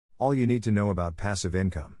All you need to know about passive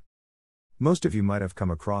income. Most of you might have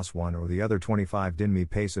come across one or the other 25 Dinmi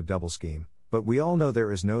Paisa double scheme, but we all know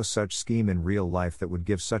there is no such scheme in real life that would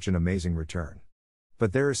give such an amazing return.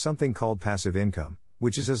 But there is something called passive income,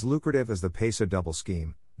 which is as lucrative as the Paisa double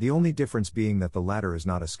scheme, the only difference being that the latter is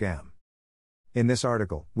not a scam. In this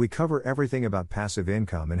article, we cover everything about passive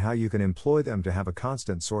income and how you can employ them to have a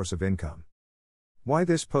constant source of income. Why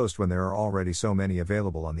this post when there are already so many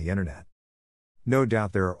available on the internet? No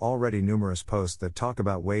doubt there are already numerous posts that talk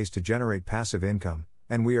about ways to generate passive income,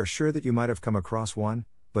 and we are sure that you might have come across one,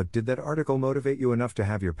 but did that article motivate you enough to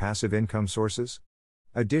have your passive income sources?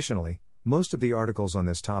 Additionally, most of the articles on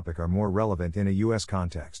this topic are more relevant in a US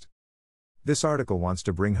context. This article wants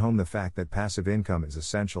to bring home the fact that passive income is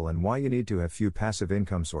essential and why you need to have few passive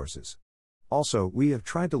income sources. Also, we have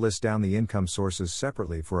tried to list down the income sources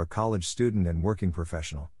separately for a college student and working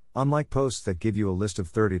professional, unlike posts that give you a list of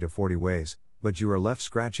 30 to 40 ways, but you are left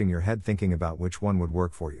scratching your head thinking about which one would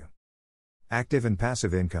work for you. Active and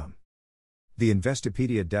passive income. The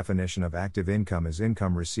Investopedia definition of active income is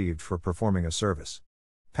income received for performing a service.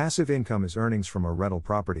 Passive income is earnings from a rental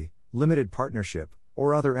property, limited partnership,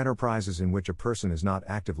 or other enterprises in which a person is not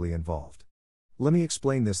actively involved. Let me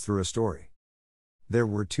explain this through a story. There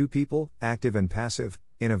were two people, active and passive,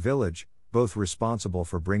 in a village, both responsible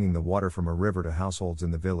for bringing the water from a river to households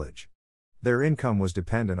in the village. Their income was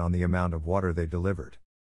dependent on the amount of water they delivered.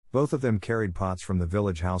 Both of them carried pots from the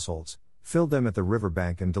village households, filled them at the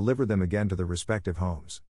riverbank and delivered them again to the respective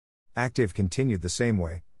homes. Active continued the same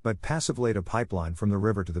way, but passive laid a pipeline from the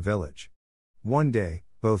river to the village. One day,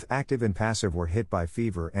 both active and passive were hit by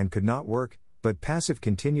fever and could not work, but passive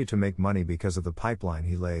continued to make money because of the pipeline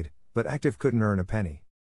he laid, but active couldn't earn a penny.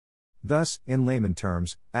 Thus, in layman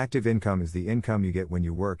terms, active income is the income you get when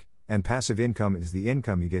you work, and passive income is the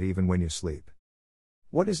income you get even when you sleep.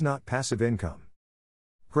 What is not passive income?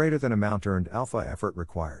 Greater than amount earned alpha effort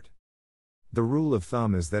required. The rule of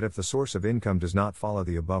thumb is that if the source of income does not follow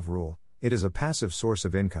the above rule, it is a passive source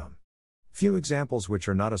of income. Few examples which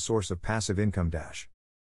are not a source of passive income.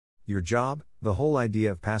 Your job. The whole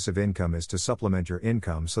idea of passive income is to supplement your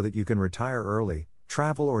income so that you can retire early,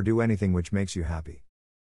 travel or do anything which makes you happy.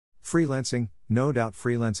 Freelancing. No doubt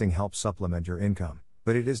freelancing helps supplement your income,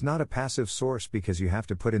 but it is not a passive source because you have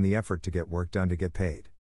to put in the effort to get work done to get paid.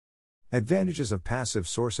 Advantages of passive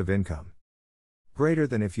source of income. Greater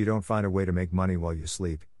than if you don't find a way to make money while you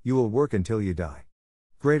sleep, you will work until you die.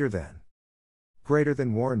 Greater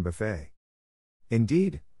than Warren Buffett.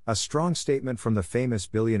 Indeed, a strong statement from the famous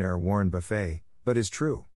billionaire Warren Buffett, but is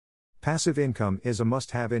true. Passive income is a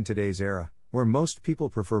must-have in today's era, where most people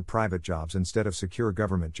prefer private jobs instead of secure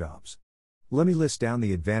government jobs. Let me list down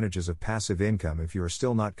the advantages of passive income if you are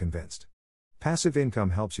still not convinced. Passive income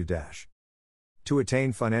helps you to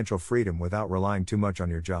attain financial freedom without relying too much on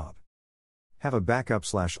your job. Have a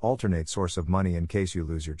backup/alternate source of money in case you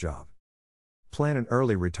lose your job. Plan an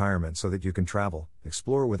early retirement so that you can travel,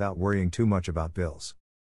 explore without worrying too much about bills.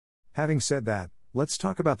 Having said that, let's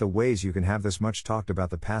talk about the ways you can have this much talked about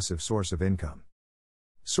the passive source of income.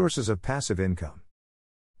 Sources of passive income.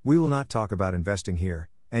 We will not talk about investing here,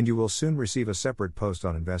 and you will soon receive a separate post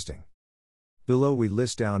on investing. Below we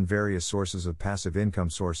list down various sources of passive income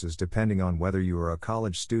sources depending on whether you are a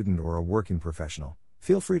college student or a working professional.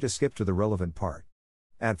 Feel free to skip to the relevant part.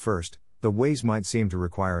 At first, the ways might seem to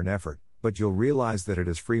require an effort, but you'll realize that it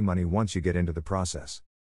is free money once you get into the process.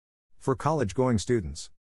 For college-going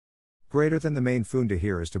students. Greater than the main funda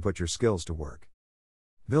here is to put your skills to work.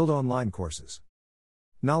 Build online courses.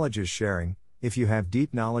 Knowledge is sharing. If you have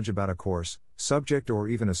deep knowledge about a course, subject or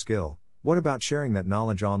even a skill, what about sharing that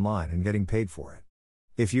knowledge online and getting paid for it?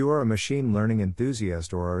 If you are a machine learning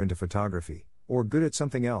enthusiast or are into photography, or good at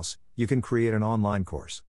something else, you can create an online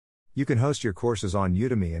course. You can host your courses on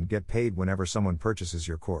Udemy and get paid whenever someone purchases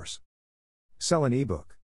your course. Sell an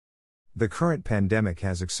ebook. The current pandemic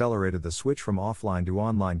has accelerated the switch from offline to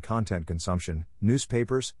online content consumption,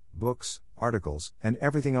 newspapers, books, articles, and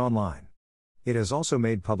everything online. It has also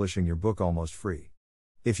made publishing your book almost free.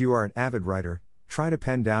 If you are an avid writer, try to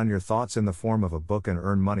pen down your thoughts in the form of a book and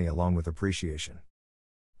earn money along with appreciation.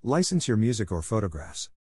 License your music or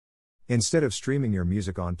photographs. Instead of streaming your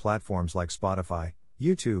music on platforms like Spotify,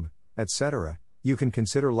 YouTube, etc., you can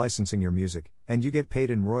consider licensing your music, and you get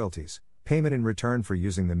paid in royalties, payment in return for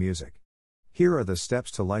using the music. Here are the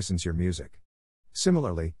steps to license your music.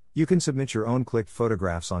 Similarly, you can submit your own clicked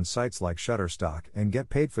photographs on sites like Shutterstock and get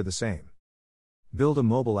paid for the same. Build a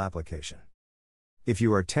mobile application. If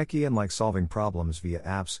you are techie and like solving problems via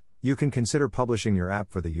apps, you can consider publishing your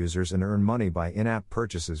app for the users and earn money by in-app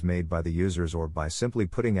purchases made by the users or by simply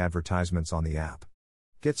putting advertisements on the app.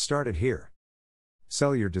 Get started here.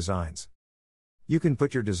 Sell your designs. You can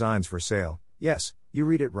put your designs for sale, yes, you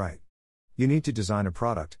read it right. You need to design a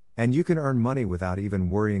product, and you can earn money without even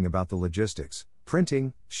worrying about the logistics,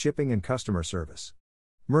 printing, shipping, and customer service.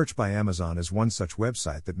 Merch by Amazon is one such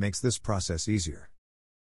website that makes this process easier.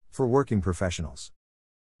 For working professionals.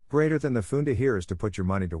 Greater than the funda here is to put your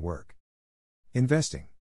money to work. Investing.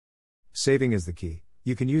 Saving is the key.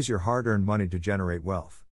 You can use your hard-earned money to generate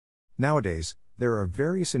wealth. Nowadays, there are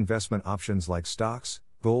various investment options like stocks,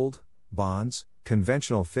 gold, bonds,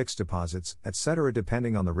 conventional fixed deposits, etc.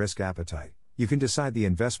 Depending on the risk appetite, you can decide the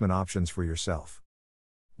investment options for yourself.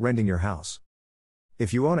 Renting your house.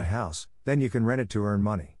 If you own a house, then you can rent it to earn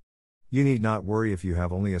money. You need not worry if you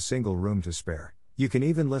have only a single room to spare. You can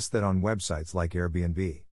even list that on websites like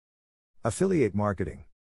Airbnb. Affiliate marketing.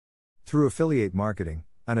 Through affiliate marketing,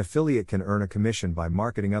 an affiliate can earn a commission by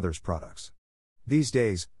marketing others' products. These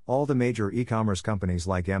days, all the major e-commerce companies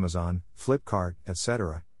like Amazon, Flipkart,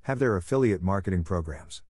 etc., have their affiliate marketing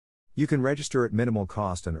programs. You can register at minimal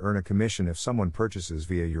cost and earn a commission if someone purchases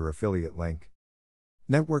via your affiliate link.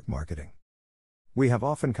 Network marketing. We have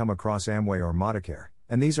often come across Amway or Modicare,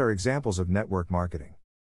 and these are examples of network marketing.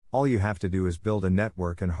 All you have to do is build a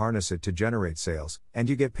network and harness it to generate sales, and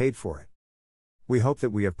you get paid for it. We hope that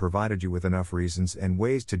we have provided you with enough reasons and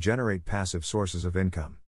ways to generate passive sources of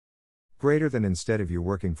income. Greater than instead of you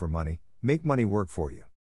working for money, make money work for you.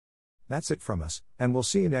 That's it from us, and we'll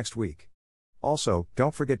see you next week. Also,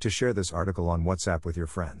 don't forget to share this article on WhatsApp with your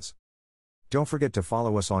friends. Don't forget to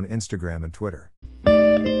follow us on Instagram and Twitter.